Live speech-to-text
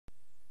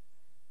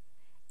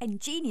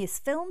Ingenious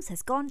Films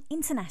has gone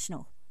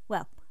international.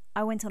 Well,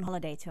 I went on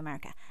holiday to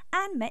America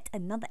and met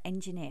another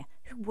engineer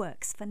who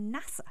works for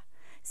NASA.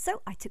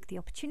 So I took the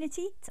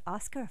opportunity to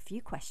ask her a few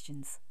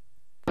questions.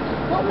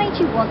 What made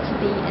you want to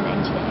be an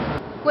engineer?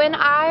 When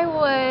I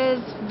was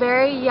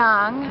very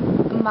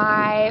young,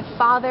 my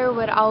father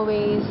would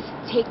always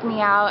take me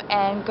out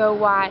and go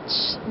watch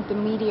the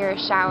meteor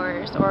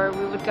showers, or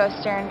we would go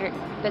stare under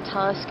the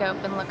telescope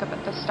and look up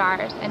at the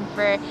stars. And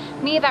for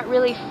me, that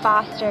really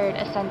fostered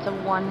a sense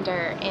of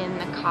wonder in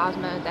the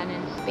cosmos and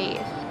in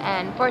space.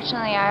 And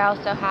fortunately, I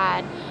also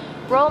had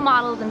role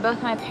models in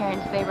both my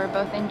parents. They were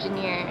both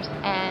engineers,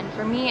 and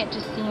for me it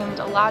just seemed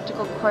a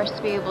logical course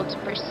to be able to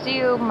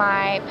pursue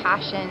my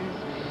passions.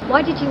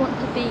 Why did you want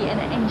to be an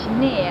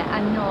engineer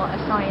and not a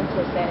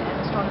scientist, an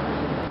astronomer?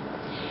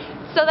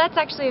 So that's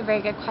actually a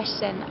very good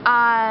question.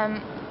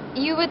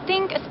 You would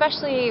think,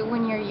 especially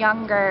when you're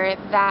younger,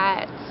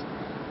 that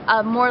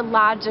a more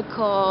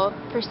logical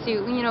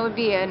pursuit, would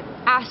be an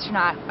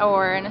astronaut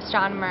or an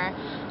astronomer,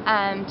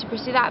 to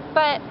pursue that.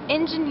 But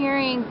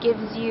engineering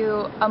gives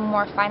you a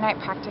more finite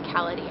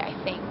practicality, I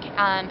think.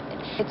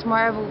 It's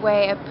more of a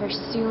way of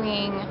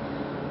pursuing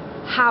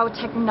how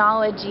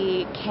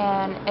technology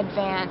can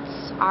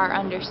advance our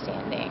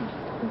understanding.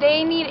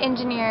 They need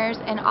engineers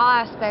in all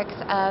aspects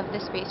of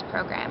the space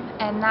program,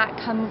 and that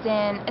comes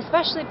in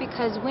especially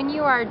because when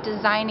you are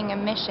designing a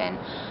mission,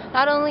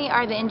 not only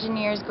are the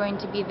engineers going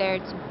to be there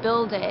to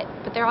build it,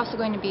 but they're also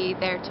going to be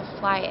there to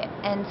fly it.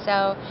 And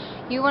so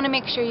you want to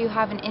make sure you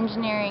have an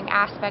engineering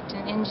aspect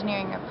and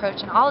engineering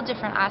approach in all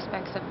different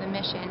aspects of the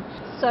mission.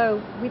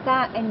 So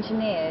without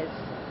engineers,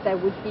 there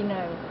would be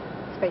no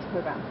space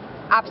program?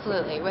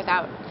 Absolutely.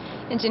 Without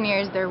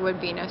engineers, there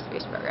would be no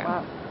space program.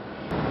 Wow.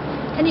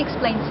 Can you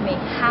explain to me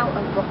how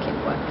a rocket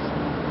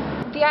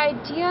works? The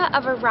idea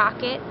of a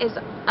rocket is,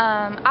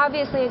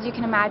 obviously, as you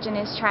can imagine,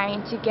 is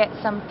trying to get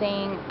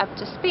something up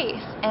to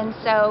space. And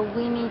so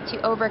we need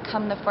to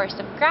overcome the force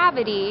of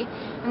gravity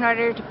in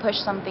order to push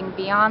something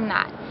beyond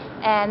that.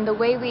 And the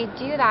way we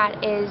do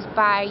that is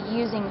by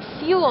using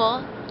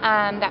fuel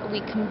that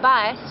we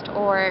combust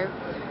or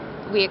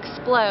we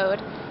explode.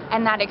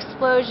 And that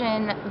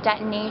explosion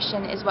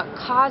detonation is what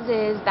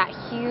causes that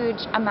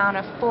huge amount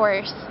of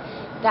force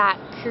that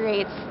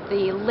creates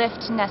the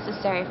lift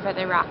necessary for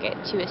the rocket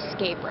to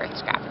escape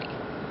Earth's gravity.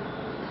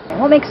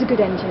 What makes a good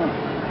engineer?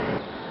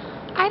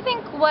 I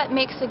think what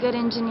makes a good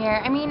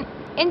engineer,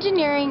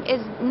 engineering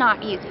is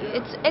not easy.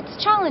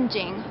 It's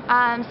challenging.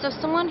 So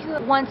someone who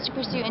wants to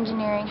pursue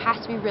engineering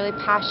has to be really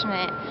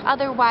passionate.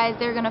 Otherwise,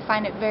 they're going to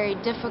find it very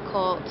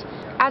difficult.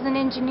 As an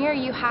engineer,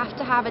 you have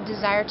to have a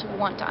desire to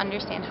want to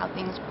understand how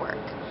things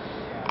work.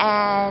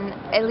 And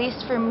at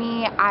least for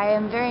me, I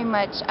am very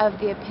much of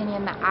the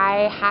opinion that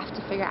I have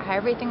to figure out how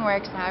everything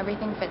works and how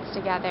everything fits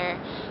together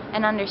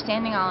and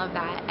understanding all of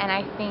that. And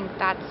I think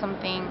that's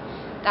something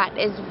that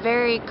is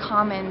very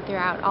common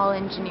throughout all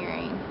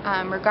engineering,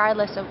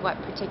 regardless of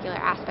what particular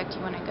aspect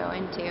you want to go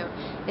into.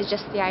 It's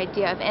just the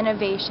idea of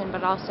innovation,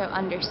 but also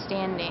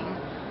understanding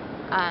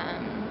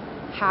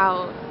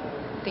how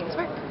things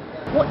work.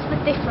 What's the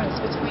difference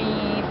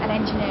between an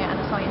engineer and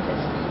a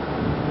scientist?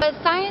 A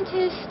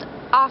scientist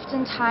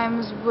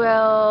oftentimes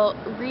will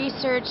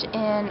research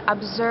and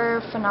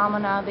observe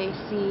phenomena they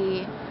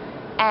see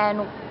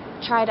and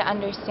try to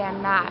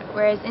understand that,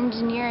 whereas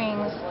engineering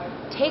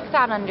take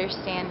that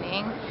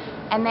understanding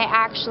and they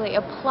actually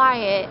apply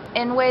it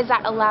in ways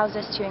that allows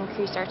us to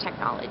increase our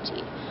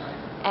technology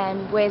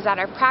and ways that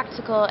are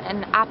practical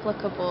and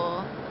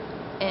applicable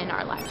in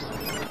our lives.